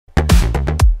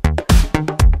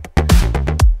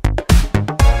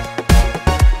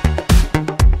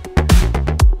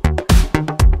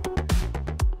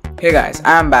Hey guys,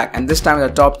 I am back and this time with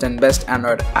the top 10 best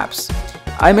Android apps.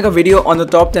 I make a video on the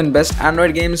top 10 best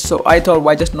Android games, so I thought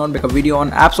why just not make a video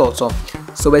on apps also.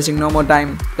 So wasting no more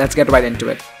time, let's get right into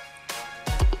it.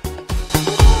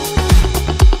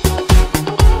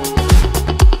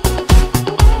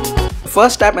 The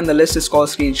first app in the list is called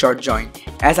Screenshot Join.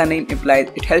 As the name implies,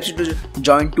 it helps you to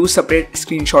join two separate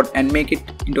screenshots and make it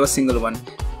into a single one.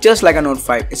 Just like a Note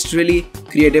 5, it's really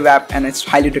creative app and it's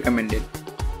highly recommended.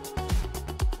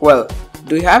 Well,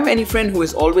 do you have any friend who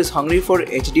is always hungry for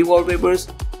HD wallpapers?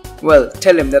 Well,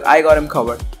 tell him that I got him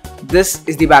covered. This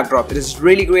is the backdrop. It is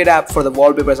really great app for the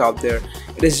wallpapers out there.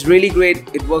 It is really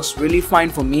great. It works really fine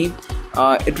for me.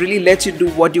 It really lets you do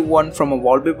what you want from a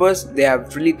wallpapers. They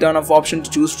have really ton of options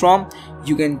to choose from.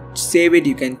 You can save it,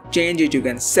 you can change it, you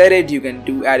can set it, you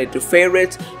can add it to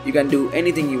favorites, you can do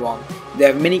anything you want. They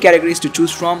have many categories to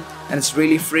choose from and it's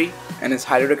really free and it's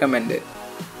highly recommended.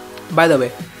 By the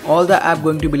way, all the app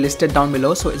going to be listed down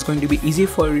below, so it's going to be easy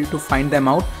for you to find them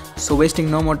out. So wasting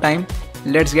no more time,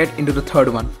 let's get into the third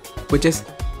one, which is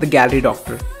the Gallery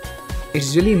Doctor.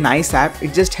 It's really nice app.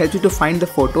 It just helps you to find the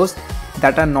photos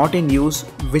that are not in use,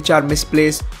 which are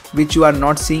misplaced, which you are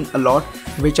not seeing a lot,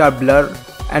 which are blurred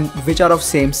and which are of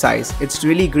same size. It's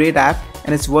really great app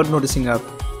and it's worth noticing up.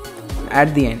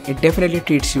 At the end, it definitely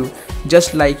treats you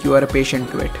just like you are a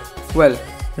patient to it. Well,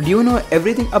 do you know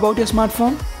everything about your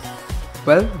smartphone?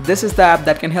 Well, this is the app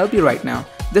that can help you right now.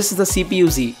 This is the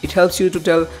CPU-Z. It helps you to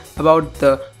tell about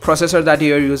the processor that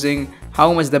you are using,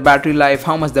 how much the battery life,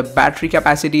 how much the battery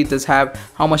capacity it does have,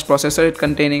 how much processor it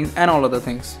containing, and all other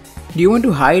things. Do you want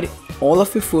to hide all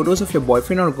of your photos of your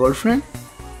boyfriend or girlfriend?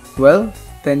 Well,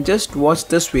 then just watch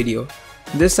this video.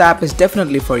 This app is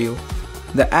definitely for you.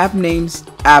 The app name's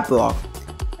App Lock.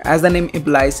 As the name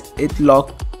implies, it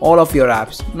locks all of your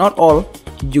apps. Not all,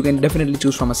 you can definitely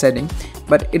choose from a setting,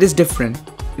 but it is different.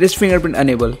 It is fingerprint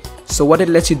enabled. So what it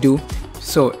lets you do,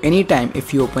 so anytime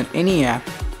if you open any app,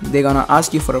 they're gonna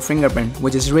ask you for a fingerprint,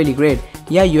 which is really great.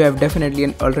 Yeah, you have definitely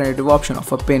an alternative option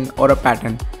of a pin or a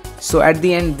pattern. So at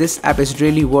the end, this app is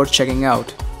really worth checking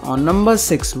out. On number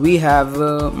 6, we have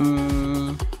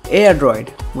AirDroid,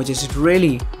 which is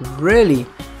really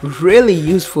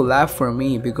useful app for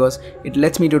me because it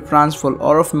lets me to transfer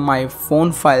all of my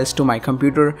phone files to my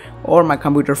computer or my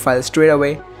computer files straight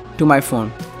away to my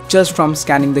phone just from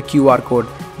scanning the QR code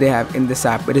they have in this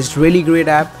app. It is really great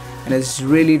app and it's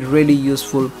really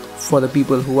useful for the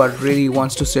people who are really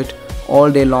wants to sit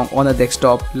all day long on the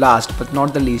desktop. Last but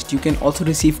not the least, you can also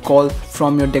receive call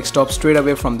from your desktop straight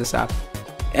away from this app.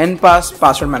 NPass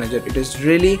Password Manager. It is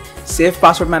really safe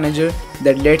password manager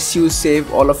that lets you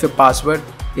save all of your password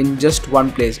in just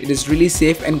one place. It is really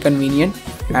safe and convenient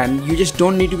and you just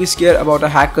don't need to be scared about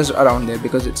hackers around there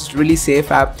because it's really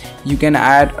safe app. You can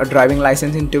add a driving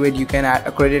license into it, you can add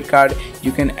a credit card,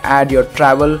 you can add your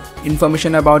travel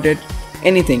information about it,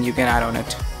 anything you can add on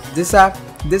it. This app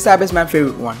is my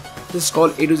favorite one. This is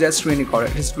called A to Z Screen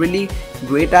Recorder. It's really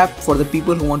great app for the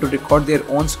people who want to record their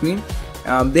own screen.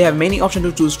 They have many options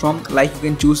to choose from, like you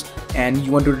can choose and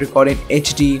you want to record in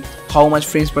HD, how much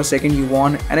frames per second you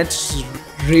want, and it's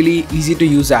really easy to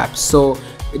use app. So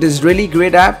it is really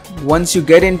great app. Once you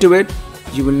get into it,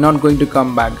 you will not going to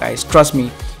come back, guys. Trust me,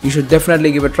 you should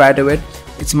definitely give a try to it.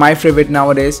 It's my favorite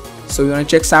nowadays. So you want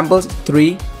to check samples?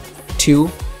 3, 2,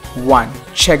 1.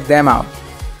 Check them out.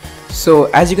 So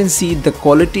as you can see, the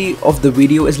quality of the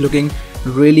video is looking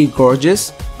really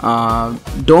gorgeous.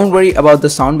 Don't worry about the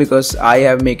sound because I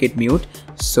have make it mute,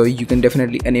 so you can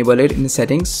definitely enable it in the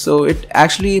settings. So it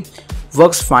actually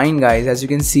works fine, guys. As you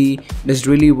can see, it is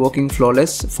really working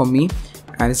flawless for me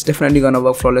and it's definitely gonna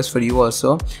work flawless for you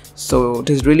also. So it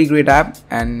is really great app.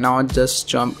 And now just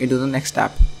jump into the next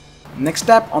app. Next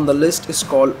app on the list is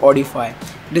called Audify.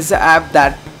 It is the app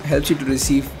that helps you to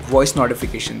receive voice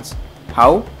notifications.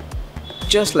 How?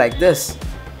 Just like this.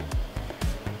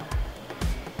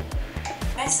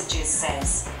 Messages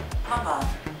says, Mama,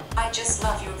 I just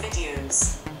love your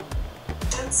videos.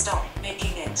 Don't stop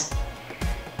making it.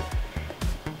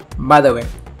 By the way,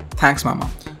 thanks Mama.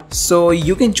 So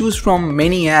you can choose from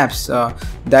many apps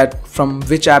that from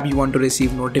which app you want to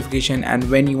receive notification and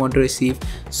when you want to receive.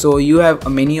 So you have a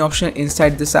many option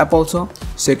inside this app also,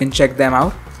 so you can check them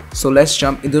out. So let's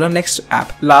jump into the next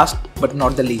app. Last but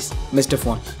not the least, Mr.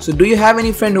 Phone. So do you have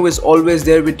any friend who is always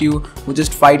there with you, who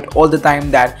just fight all the time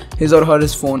that his or her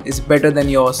phone is better than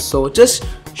yours? So just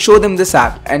show them this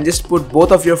app and just put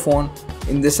both of your phone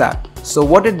in this app. So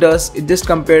what it does, it just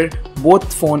compare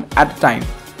both phone at a time.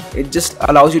 It just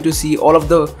allows you to see all of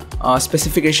the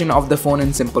specification of the phone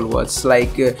in simple words.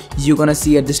 Like you're gonna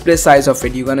see a display size of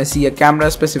it, you're gonna see a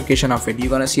camera specification of it, you're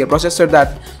gonna see a processor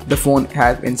that the phone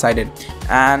has inside it,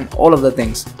 and all of the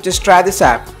things. Just try this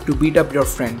app to beat up your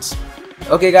friends.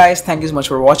 Okay guys, thank you so much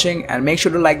for watching, and make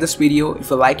sure to like this video if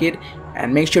you like it,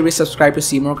 and make sure we subscribe to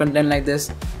see more content like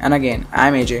this. And again,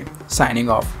 I'm AJ signing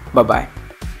off. Bye bye.